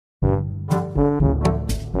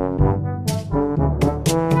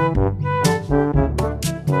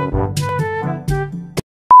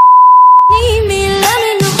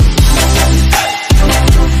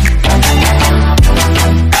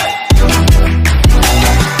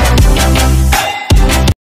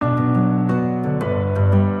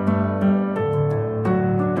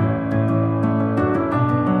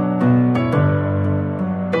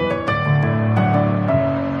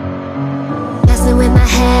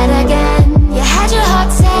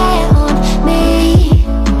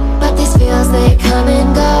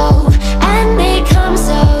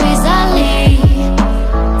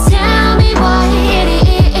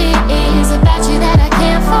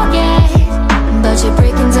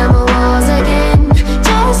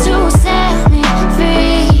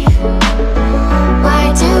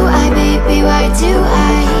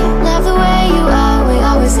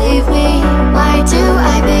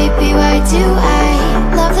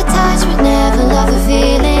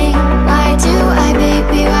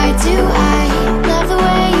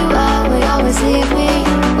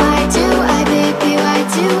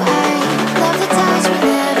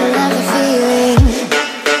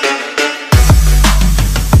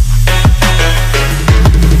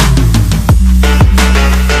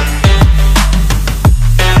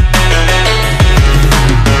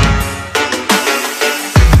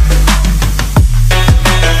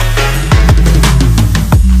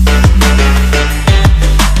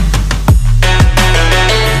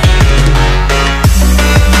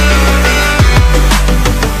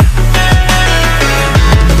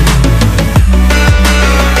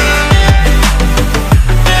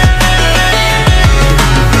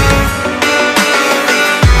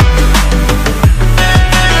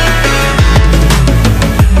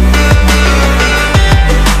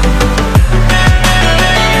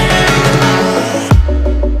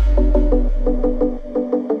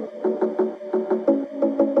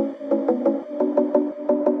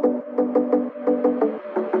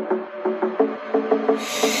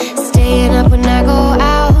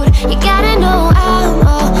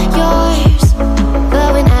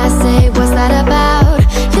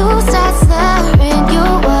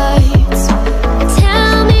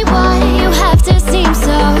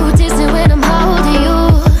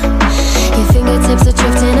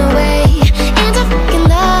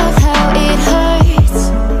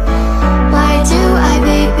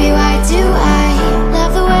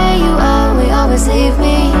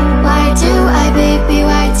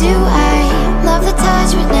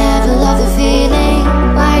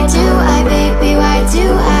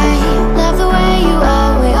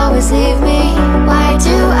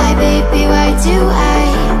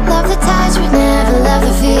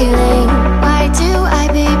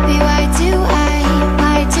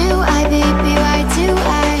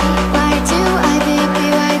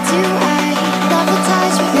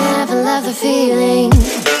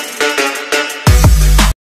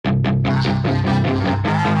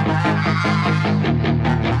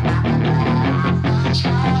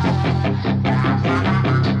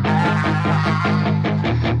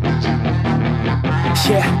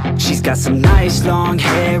Yeah, she's got some nice long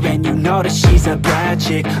hair, and you know that she's a bad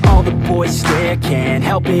chick. All the boys stare, can't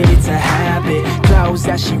help it, it's a habit. Clothes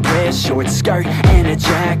that she wears, short skirt and a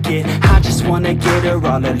jacket. I just wanna get her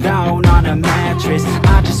all alone on a mattress.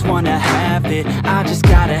 I just wanna have it, I just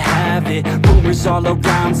gotta have it. Rumors all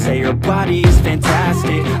around say her body is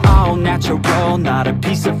fantastic. All natural, not a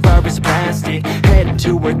piece of fur is plastic. Head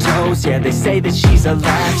to her toes, yeah, they say that she's a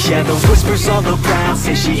latch. Yeah, the whispers all around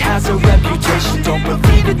say she has a reputation. Don't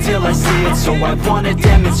believe it till I see it, so I want a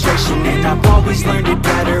demonstration. And I've always learned it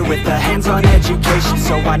better with a hands-on education.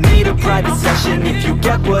 So I need a private session if you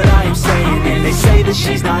get what I am saying. And they say that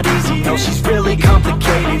she's not easy, no, she's really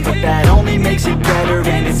complicated, but that only makes it better,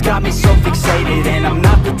 and it's got me so fixated. And I'm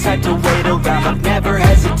not the type to wait around, I've never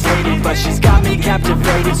hesitated, but she's got me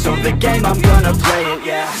captivated, so the game, I'm gonna play it,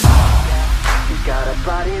 yeah. She's got a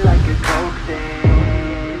body like a coke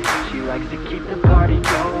thing. She likes to keep the